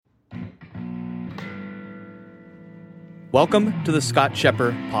Welcome to the Scott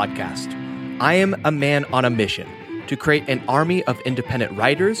Shepper Podcast. I am a man on a mission to create an army of independent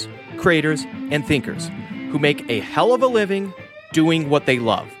writers, creators, and thinkers who make a hell of a living doing what they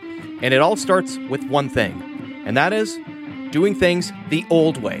love. And it all starts with one thing, and that is doing things the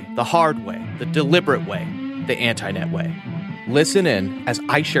old way, the hard way, the deliberate way, the anti-net way. Listen in as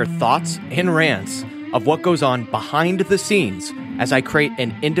I share thoughts and rants of what goes on behind the scenes as I create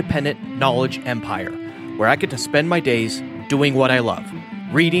an independent knowledge empire where I get to spend my days doing what I love,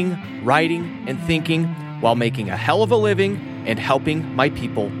 reading, writing, and thinking while making a hell of a living and helping my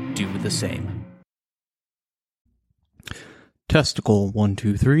people do the same. Testicle 1,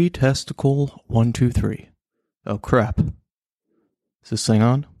 2, 3, testicle 1, 2, 3. Oh crap. Is this thing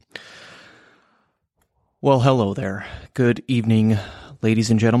on? Well, hello there. Good evening,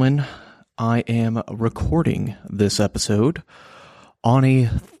 ladies and gentlemen. I am recording this episode on a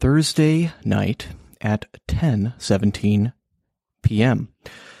Thursday night at 10:17 p.m.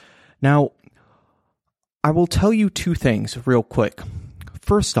 Now, I will tell you two things real quick.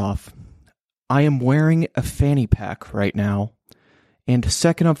 First off, I am wearing a fanny pack right now. And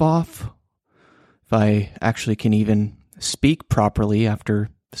second of all, if I actually can even speak properly after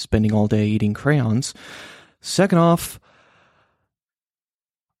spending all day eating crayons, second off,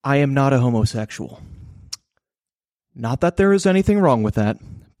 I am not a homosexual. Not that there is anything wrong with that,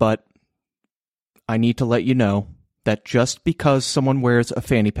 but I need to let you know that just because someone wears a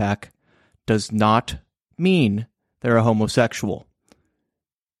fanny pack does not mean they're a homosexual.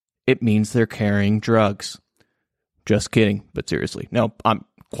 It means they're carrying drugs. Just kidding, but seriously. No, I'm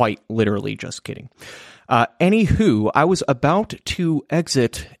quite literally just kidding. Anywho, I was about to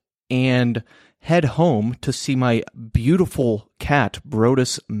exit and head home to see my beautiful cat,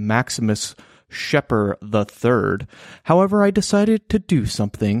 Brodus Maximus Shepper III. However, I decided to do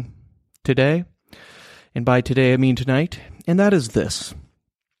something today. And by today, I mean tonight. And that is this.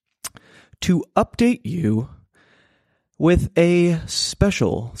 To update you with a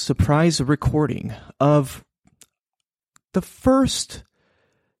special surprise recording of the first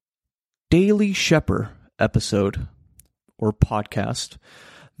Daily Shepper episode or podcast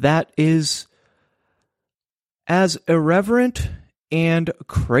that is as irreverent and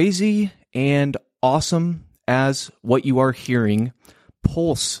crazy and awesome as what you are hearing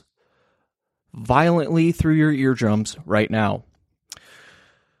pulse violently through your eardrums right now.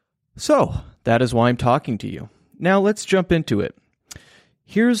 So, that is why I'm talking to you. Now, let's jump into it.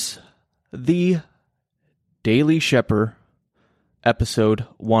 Here's the Daily Shepper episode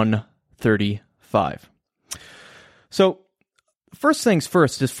 135. So, first things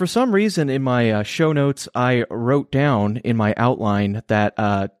first is for some reason in my show notes, I wrote down in my outline that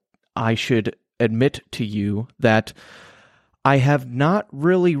I should admit to you that I have not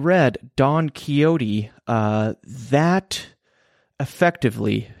really read Don Quixote that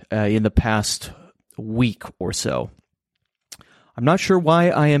effectively in the past week or so. I'm not sure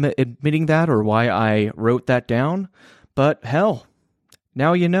why I am admitting that or why I wrote that down, but hell,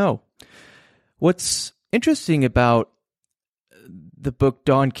 now you know. What's interesting about the book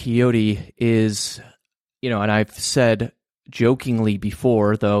Don Quixote is, and I've said jokingly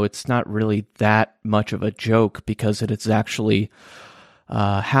before, though it's not really that much of a joke because it is actually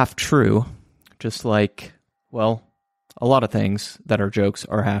half true, just like, well, a lot of things that are jokes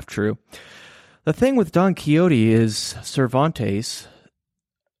are half true. The thing with Don Quixote is Cervantes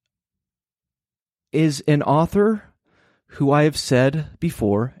is an author who I have said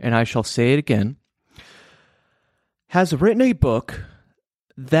before, and I shall say it again, has written a book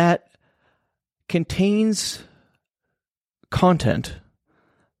that contains content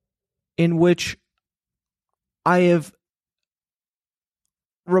in which I have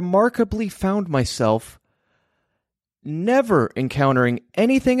remarkably found myself never encountering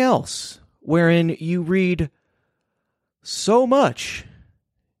anything else wherein you read so much,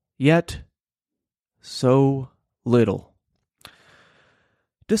 yet so little.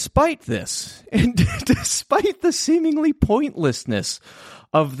 Despite this, and despite the seemingly pointlessness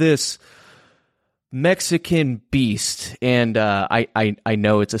of this Mexican beast, and I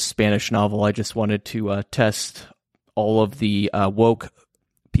know it's a Spanish novel. I just wanted to test all of the woke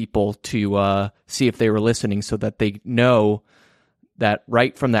people to see if they were listening so that they know that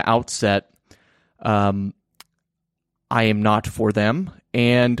right from the outset, I am not for them.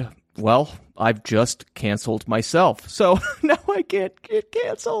 And, well, I've just canceled myself. So now I can't get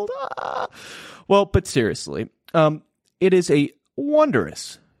canceled. Well, but seriously, it is a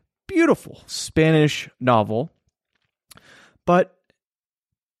wondrous, beautiful Spanish novel, but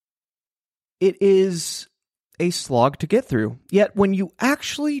it is a slog to get through. Yet when you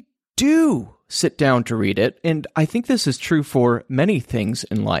actually do sit down to read it, and I think this is true for many things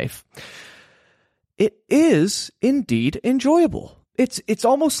in life, it is indeed enjoyable. It's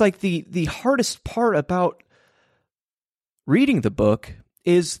almost like the hardest part about reading the book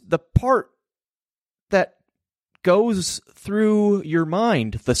is the part that goes through your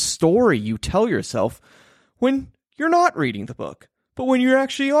mind, the story you tell yourself when you're not reading the book. But when you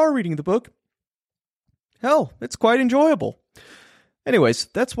actually are reading the book, hell, it's quite enjoyable. Anyways,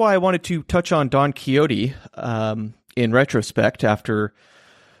 that's why I wanted to touch on Don Quixote in retrospect after,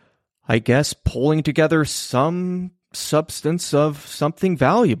 I guess, pulling together some substance of something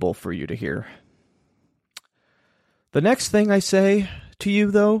valuable for you to hear. The next thing I say to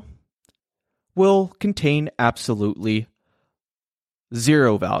you, though, will contain absolutely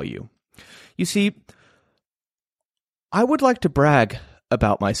zero value. You see, I would like to brag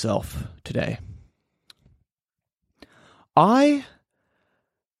about myself today. I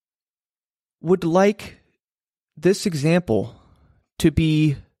would like this example to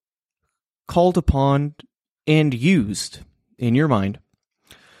be called upon and used in your mind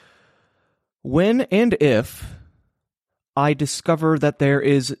when and if I discover that there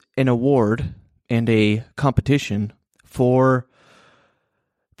is an award and a competition for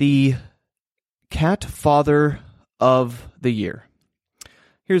the Cat Father of the Year.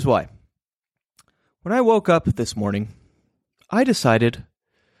 Here's why. When I woke up this morning, I decided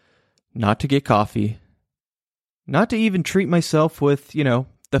not to get coffee, not to even treat myself with,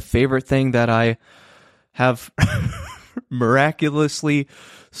 the favorite thing that I have miraculously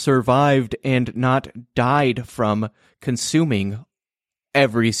survived and not died from consuming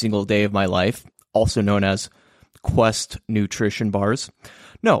every single day of my life, also known as Quest nutrition bars.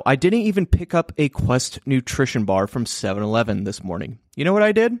 No, I didn't even pick up a Quest nutrition bar from 7-Eleven this morning. You know what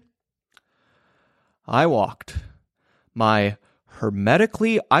I did? I walked my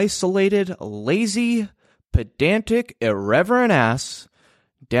hermetically isolated, lazy, pedantic, irreverent ass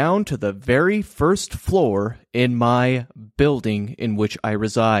down to the very first floor in my building in which I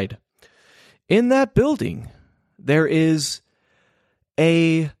reside. In that building, there is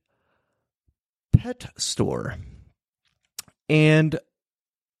a pet store. And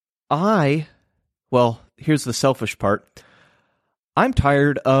here's the selfish part. I'm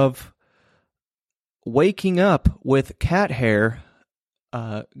tired of waking up with cat hair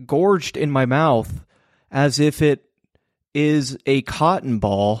gorged in my mouth as if it is a cotton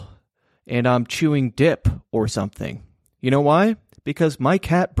ball and I'm chewing dip or something. You know why? Because my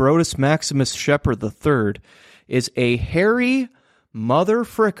cat Brodus Maximus Shepherd III is a hairy mother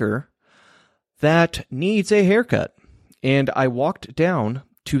fricker that needs a haircut. And I walked down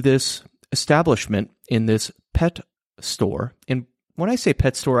to this establishment in this pet store. And when I say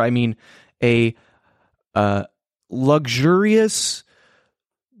pet store, I mean a luxurious,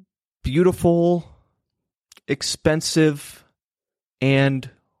 beautiful, expensive, and,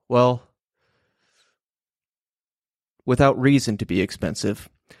 without reason to be expensive,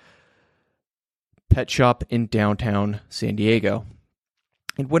 pet shop in downtown San Diego.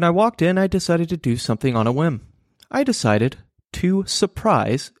 And when I walked in, I decided to do something on a whim. I decided to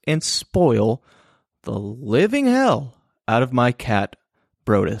surprise and spoil the living hell out of my cat,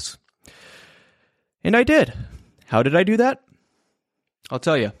 Brodus. And I did. How did I do that? I'll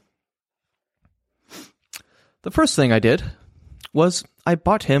tell you. The first thing I did was I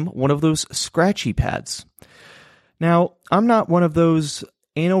bought him one of those scratchy pads. Now, I'm not one of those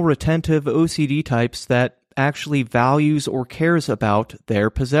anal retentive OCD types that actually values or cares about their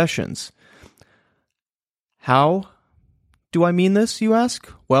possessions. How do I mean this, you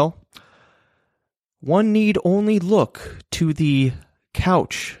ask? Well, one need only look to the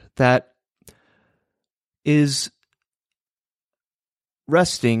couch that is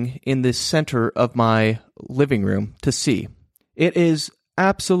resting in the center of my living room to see. It is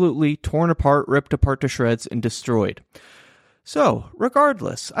absolutely torn apart, ripped apart to shreds, and destroyed. So,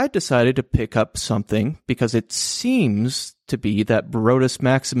 regardless, I decided to pick up something because it seems to be that Brodus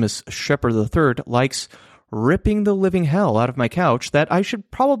Maximus Shepherd III likes ripping the living hell out of my couch, that I should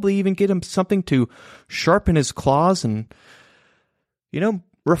probably even get him something to sharpen his claws and,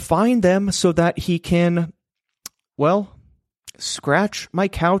 refine them so that he can, scratch my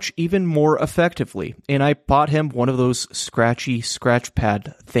couch even more effectively. And I bought him one of those scratchy scratch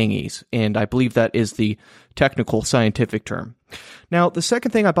pad thingies, and I believe that is the technical scientific term. Now, the second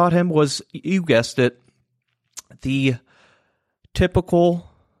thing I bought him was, you guessed it, the typical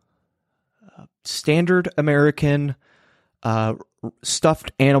standard American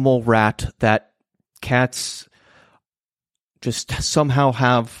stuffed animal rat that cats just somehow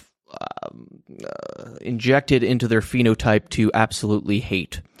have injected into their phenotype to absolutely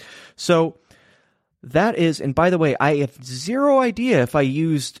hate. So that is, and by the way, I have zero idea if I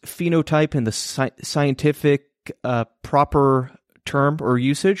used phenotype in the scientific proper term or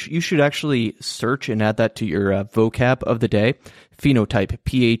usage. You should actually search and add that to your vocab of the day. Phenotype,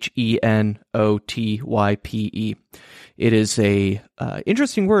 Phenotype. It is a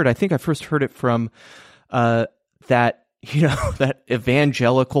interesting word. I think I first heard it from that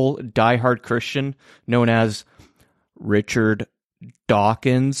evangelical diehard Christian known as Richard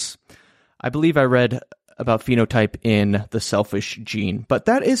Dawkins. I believe I read about phenotype in The Selfish Gene, but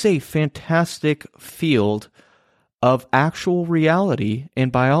that is a fantastic field of actual reality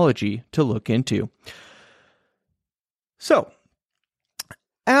and biology to look into. So,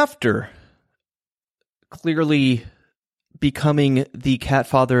 after clearly becoming the cat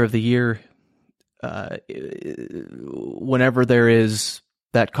father of the year, whenever there is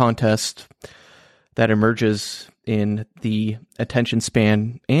that contest that emerges in the attention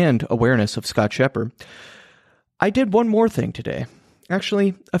span and awareness of Scott Shepard, I did one more thing today.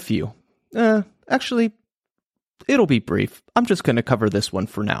 Actually, a few. Actually, it'll be brief. I'm just going to cover this one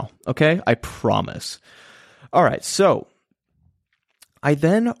for now, okay? I promise. All right, so I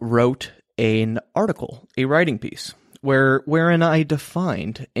then wrote an article, a writing piece, wherein I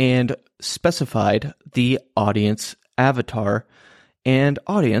defined and specified the audience avatar and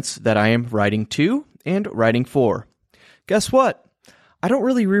audience that I am writing to and writing for. Guess what? I don't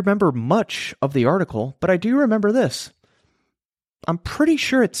really remember much of the article, but I do remember this. I'm pretty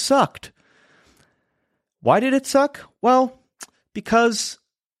sure it sucked. Why did it suck? Well, because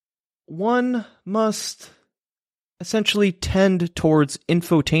one must essentially tend towards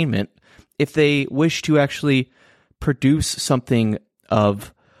infotainment if they wish to actually produce something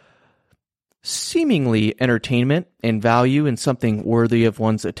of seemingly entertainment and value and something worthy of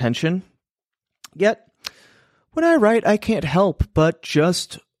one's attention. Yet, when I write, I can't help but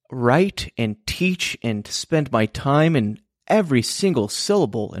just write and teach and spend my time in every single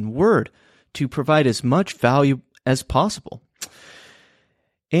syllable and word to provide as much value as possible.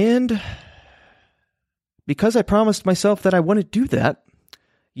 And because I promised myself that I wouldn't do that,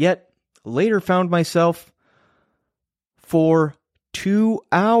 yet later found myself for 2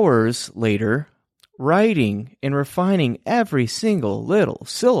 hours later writing and refining every single little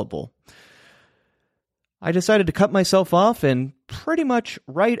syllable, I decided to cut myself off and pretty much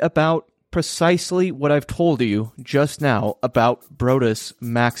write about precisely what I've told you just now about Brodus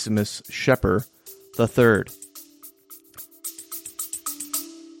Maximus Shepard III.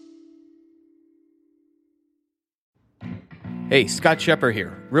 Hey, Scott Shepard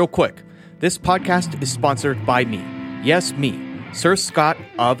here. Real quick, this podcast is sponsored by me. Yes, me, Sir Scott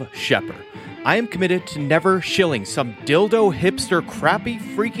of Shepard. I am committed to never shilling some dildo hipster crappy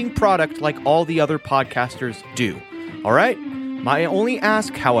freaking product like all the other podcasters do. All right? My only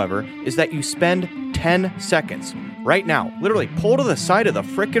ask, however, is that you spend 10 seconds right now, literally pull to the side of the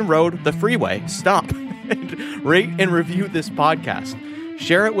frickin' road, the freeway, stop, and rate and review this podcast.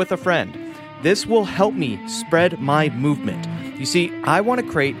 Share it with a friend. This will help me spread my movement. You see, I want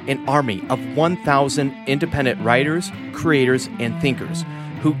to create an army of 1,000 independent writers, creators, and thinkers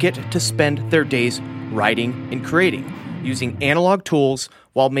who get to spend their days writing and creating, using analog tools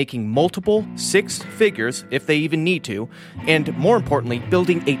while making multiple six figures, if they even need to, and more importantly,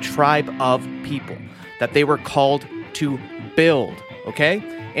 building a tribe of people that they were called to build, okay?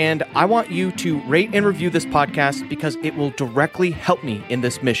 And I want you to rate and review this podcast because it will directly help me in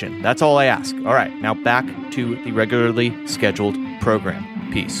this mission. That's all I ask. All right, now back to the regularly scheduled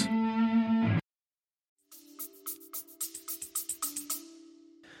program. Peace.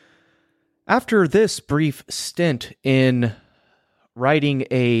 After this brief stint in writing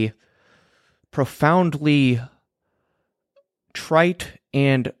a profoundly trite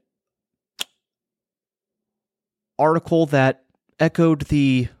and article that echoed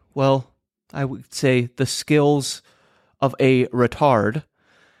the, well, I would say the skills of a retard,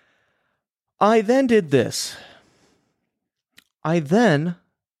 I then did this. I then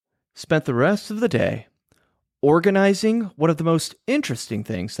spent the rest of the day organizing one of the most interesting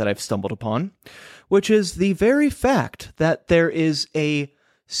things that I've stumbled upon, which is the very fact that there is a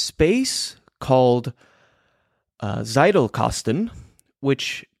space called Zettelkasten,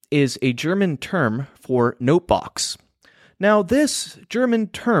 which is a German term for notebox. Now, this German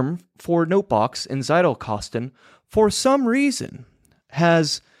term for notebox in Zettelkasten, for some reason,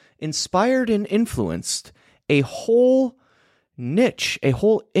 has inspired and influenced a whole niche, a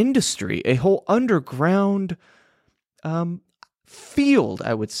whole industry, a whole underground field,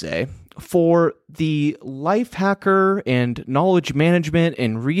 I would say, for the life hacker and knowledge management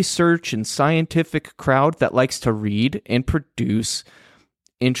and research and scientific crowd that likes to read and produce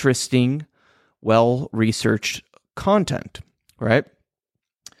interesting, well-researched content, right?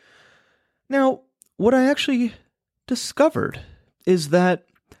 Now, what I actually discovered is that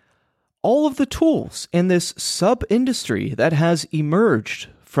all of the tools in this sub-industry that has emerged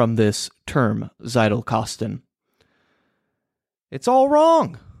from this term, Zettelkasten, it's all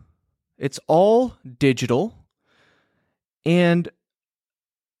wrong. It's all digital, and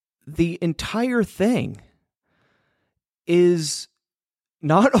the entire thing is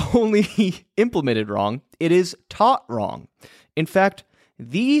not only implemented wrong, it is taught wrong. In fact,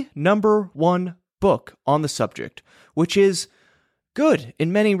 the number one book on the subject, which is good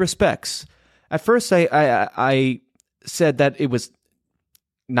in many respects. At first, I said that it was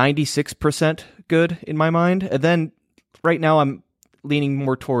 96% good in my mind, and then right now I'm leaning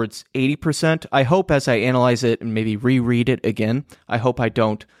more towards 80%. I hope as I analyze it and maybe reread it again, I hope I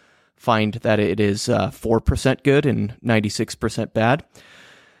don't find that it is 4% good and 96% bad.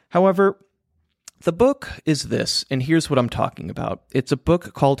 However, the book is this, and here's what I'm talking about. It's a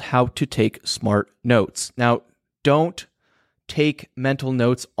book called How to Take Smart Notes. Now, don't take mental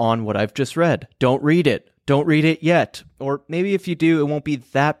notes on what I've just read. Don't read it. Don't read it yet. Or maybe if you do, it won't be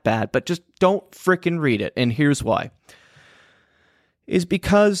that bad, but just don't frickin' read it. And here's why. Is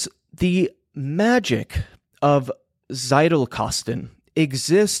because the magic of Zettelkasten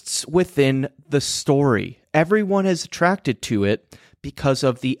exists within the story. Everyone is attracted to it because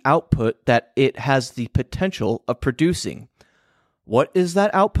of the output that it has the potential of producing. What is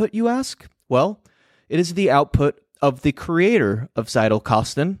that output, you ask? Well, it is the output of the creator of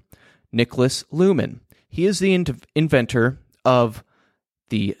Zettelkasten, Niklas Luhmann. He is the inventor of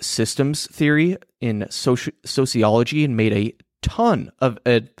the systems theory in sociology and made a ton of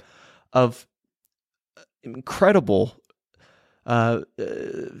incredible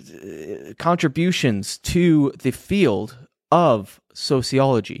contributions to the field of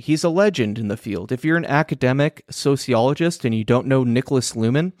sociology. He's a legend in the field. If you're an academic sociologist and you don't know Niklas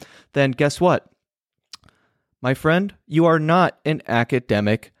Luhmann, then guess what? My friend, you are not an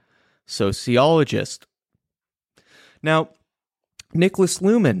academic sociologist. Now, Niklas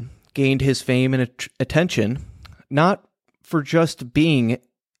Luhmann gained his fame and attention not for just being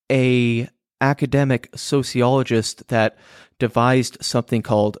a academic sociologist that devised something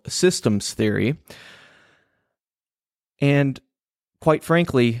called systems theory, and quite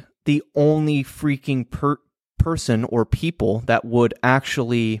frankly, the only freaking person or people that would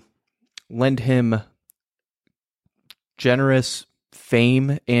actually lend him generous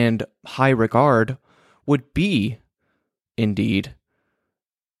fame and high regard would be, indeed,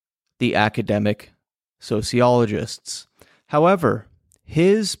 the academic sociologists. However,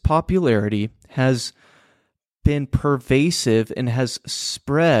 his popularity has been pervasive and has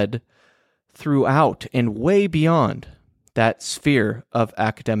spread throughout and way beyond that sphere of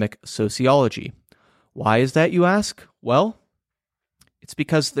academic sociology. Why is that, you ask? Well, it's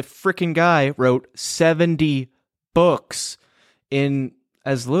because the frickin' guy wrote 70 books in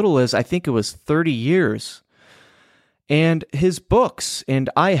as little as, I think it was 30 years. And his books, and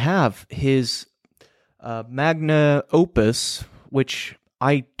I have his magna opus, which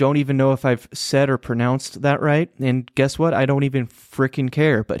I don't even know if I've said or pronounced that right. And guess what? I don't even frickin'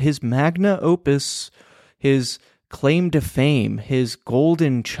 care. But his magna opus, his claim to fame, his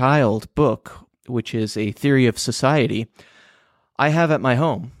golden child book, which is a theory of society, I have at my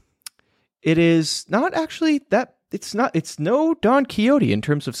home. It is not actually that, it's no Don Quixote in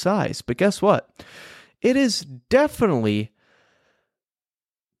terms of size, but guess what? It is definitely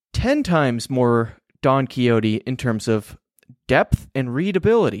 10 times more Don Quixote in terms of depth and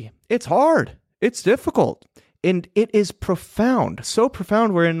readability. It's hard. It's difficult. And it is profound. So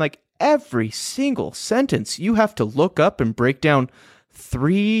profound wherein like every single sentence you have to look up and break down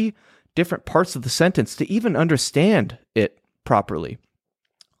 3 different parts of the sentence to even understand it properly.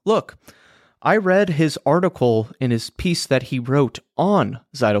 Look, I read his article in his piece that he wrote on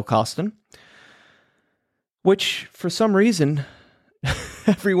Zettelkasten, which for some reason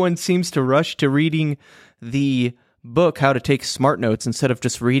everyone seems to rush to reading the book, How to Take Smart Notes, instead of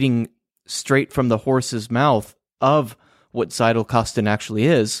just reading straight from the horse's mouth of what Zettelkasten actually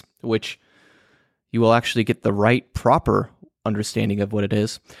is, which you will actually get the right, proper understanding of what it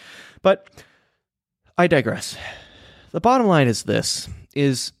is. But I digress. The bottom line is this,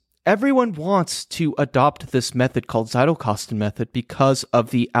 is everyone wants to adopt this method called Zettelkasten method because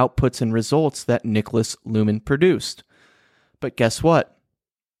of the outputs and results that Niklas Luhmann produced. But guess what?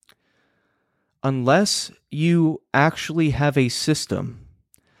 Unless you actually have a system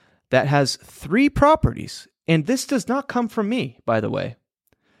that has 3 properties. And this does not come from me, by the way.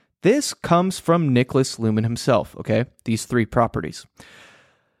 This comes from Nicholas Luhmann himself, okay? These 3 properties.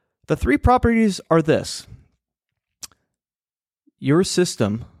 The 3 properties are this. Your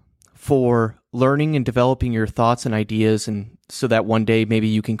system for learning and developing your thoughts and ideas, and so that one day maybe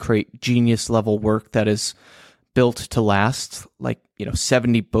you can create genius level work that is built to last, like,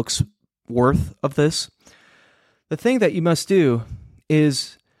 70 books worth of this. The thing that you must do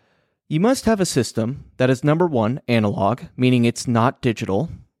is you must have a system that is, number 1, analog, meaning it's not digital.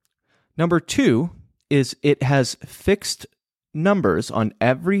 Number 2 is it has fixed numbers on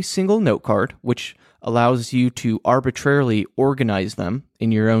every single note card, which allows you to arbitrarily organize them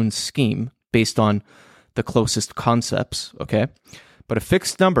in your own scheme based on the closest concepts, okay? But a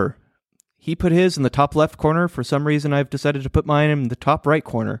fixed number. He put his in the top left corner. For some reason, I've decided to put mine in the top right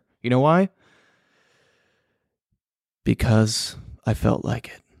corner. You know why? Because I felt like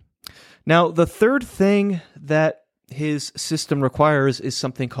it. Now, the third thing that his system requires is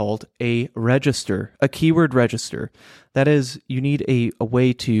something called a register, a keyword register. That is, you need a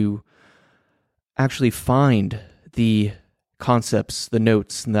way to actually find the concepts, the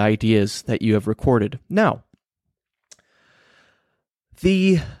notes, and the ideas that you have recorded. Now,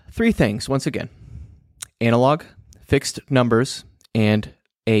 the 3 things, once again, analog, fixed numbers, and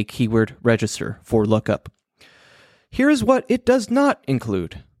a keyword register for lookup. Here's what it does not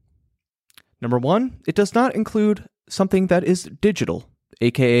include. Number 1, it does not include something that is digital,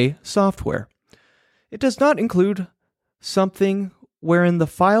 aka software. It does not include something wherein the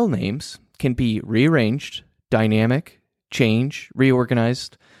file names can be rearranged, dynamic, change,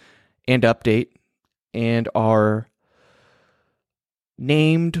 reorganized, and update, and are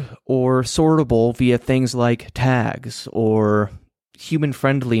named or sortable via things like tags or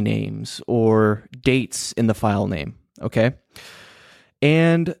human-friendly names or dates in the file name, okay?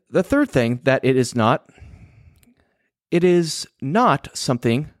 And the third thing that it is not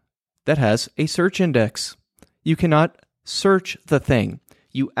something that has a search index. You cannot search the thing.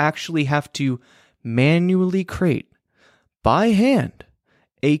 You actually have to manually create, by hand,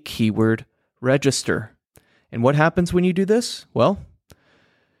 a keyword register. And what happens when you do this? Well,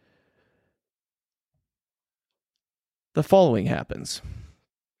 the following happens.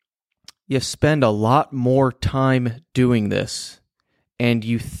 You spend a lot more time doing this, and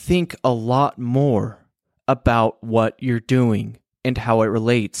you think a lot more about what you're doing and how it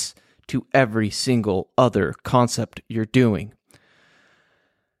relates to every single other concept you're doing.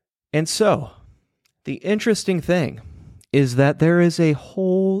 And so, the interesting thing is that there is a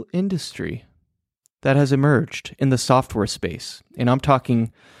whole industry that has emerged in the software space. And I'm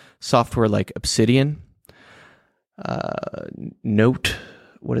talking software like Obsidian, Note,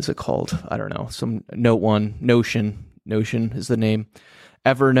 what is it called? I don't know. Some Notion is the name.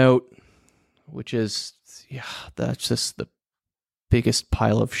 Evernote, which is, that's just the biggest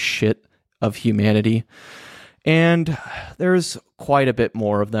pile of shit of humanity. And there's quite a bit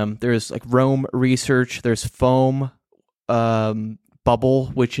more of them. There's like Roam Research, there's Foam, Bubble,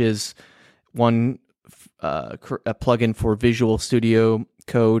 which is one a plugin for Visual Studio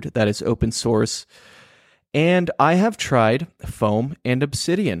Code that is open source. And I have tried Foam and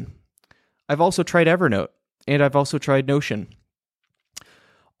Obsidian. I've also tried Evernote, and I've also tried Notion.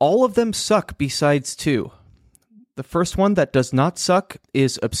 All of them suck besides 2. The first one that does not suck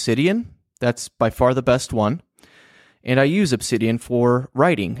is Obsidian. That's by far the best one. And I use Obsidian for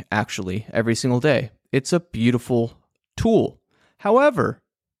writing, actually, every single day. It's a beautiful tool. However,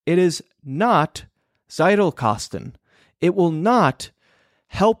 it is not Zettelkasten. It will not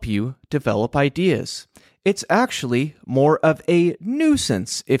help you develop ideas. It's actually more of a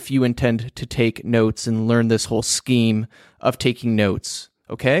nuisance if you intend to take notes and learn this whole scheme of taking notes,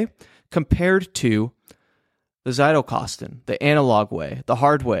 okay? Compared to the Zettelkasten, the analog way, the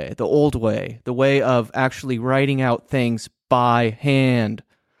hard way, the old way, the way of actually writing out things by hand,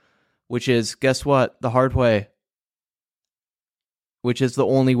 which is, guess what? The hard way, which is the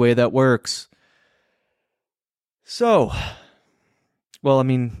only way that works. So, well, I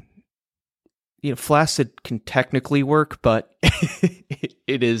mean, Flaccid can technically work, but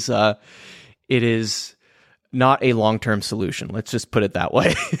it is not a long-term solution. Let's just put it that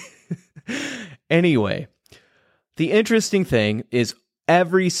way. Anyway, the interesting thing is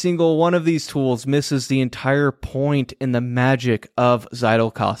every single one of these tools misses the entire point in the magic of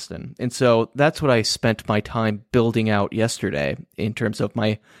Zettelkasten. And so that's what I spent my time building out yesterday in terms of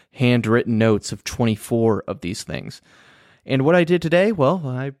my handwritten notes of 24 of these things. And what I did today, well,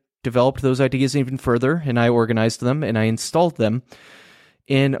 I developed those ideas even further, and I organized them, and I installed them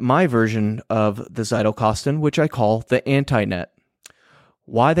in my version of the Zettelkasten, which I call the Antinet.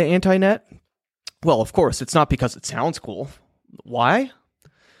 Why the anti-net? Well, of course, it's not because it sounds cool. Why?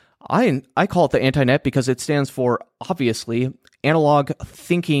 I call it the anti-net because it stands for, obviously, analog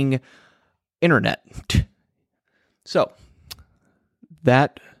thinking internet. So,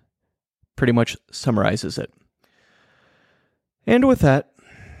 that pretty much summarizes it. And with that,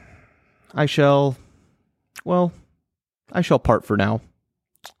 I shall part for now.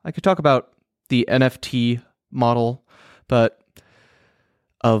 I could talk about the NFT model, but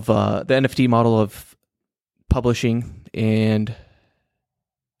of the NFT model of publishing and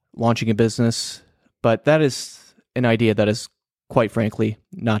launching a business, but that is an idea that is, quite frankly,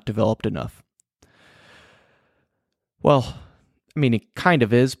 not developed enough. Well, I mean, it kind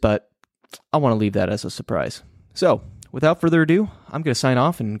of is, but I want to leave that as a surprise. So, without further ado, I'm going to sign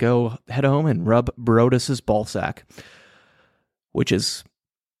off and go head home and rub Brodus's ball sack, which is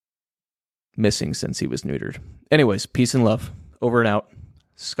missing since he was neutered. Anyways, peace and love. Over and out.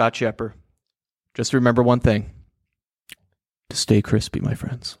 Scott Shepper. Just remember one thing. To stay crispy, my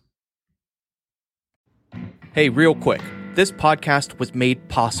friends. Hey, real quick. This podcast was made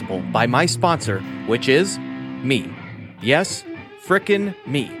possible by my sponsor, which is me. Yes, frickin'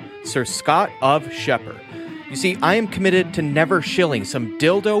 me, Sir Scott of Shepper. You see, I am committed to never shilling some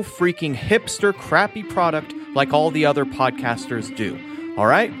dildo freaking hipster crappy product like all the other podcasters do. All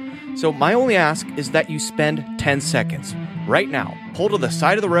right? So my only ask is that you spend 10 seconds right now, pull to the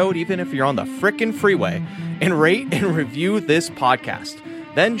side of the road, even if you're on the frickin' freeway, and rate and review this podcast.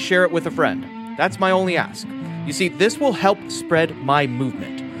 Then share it with a friend. That's my only ask. You see, this will help spread my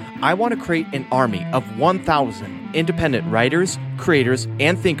movement. I want to create an army of 1,000 independent writers, creators,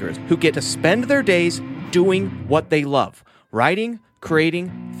 and thinkers who get to spend their days doing what they love. Writing,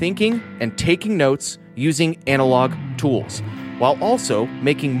 creating, thinking, and taking notes using analog tools, while also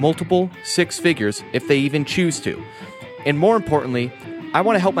making multiple six figures if they even choose to. And more importantly, I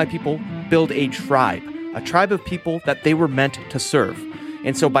want to help my people build a tribe of people that they were meant to serve.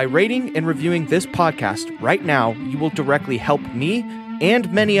 And so by rating and reviewing this podcast right now, you will directly help me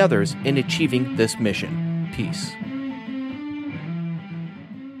and many others in achieving this mission. Peace.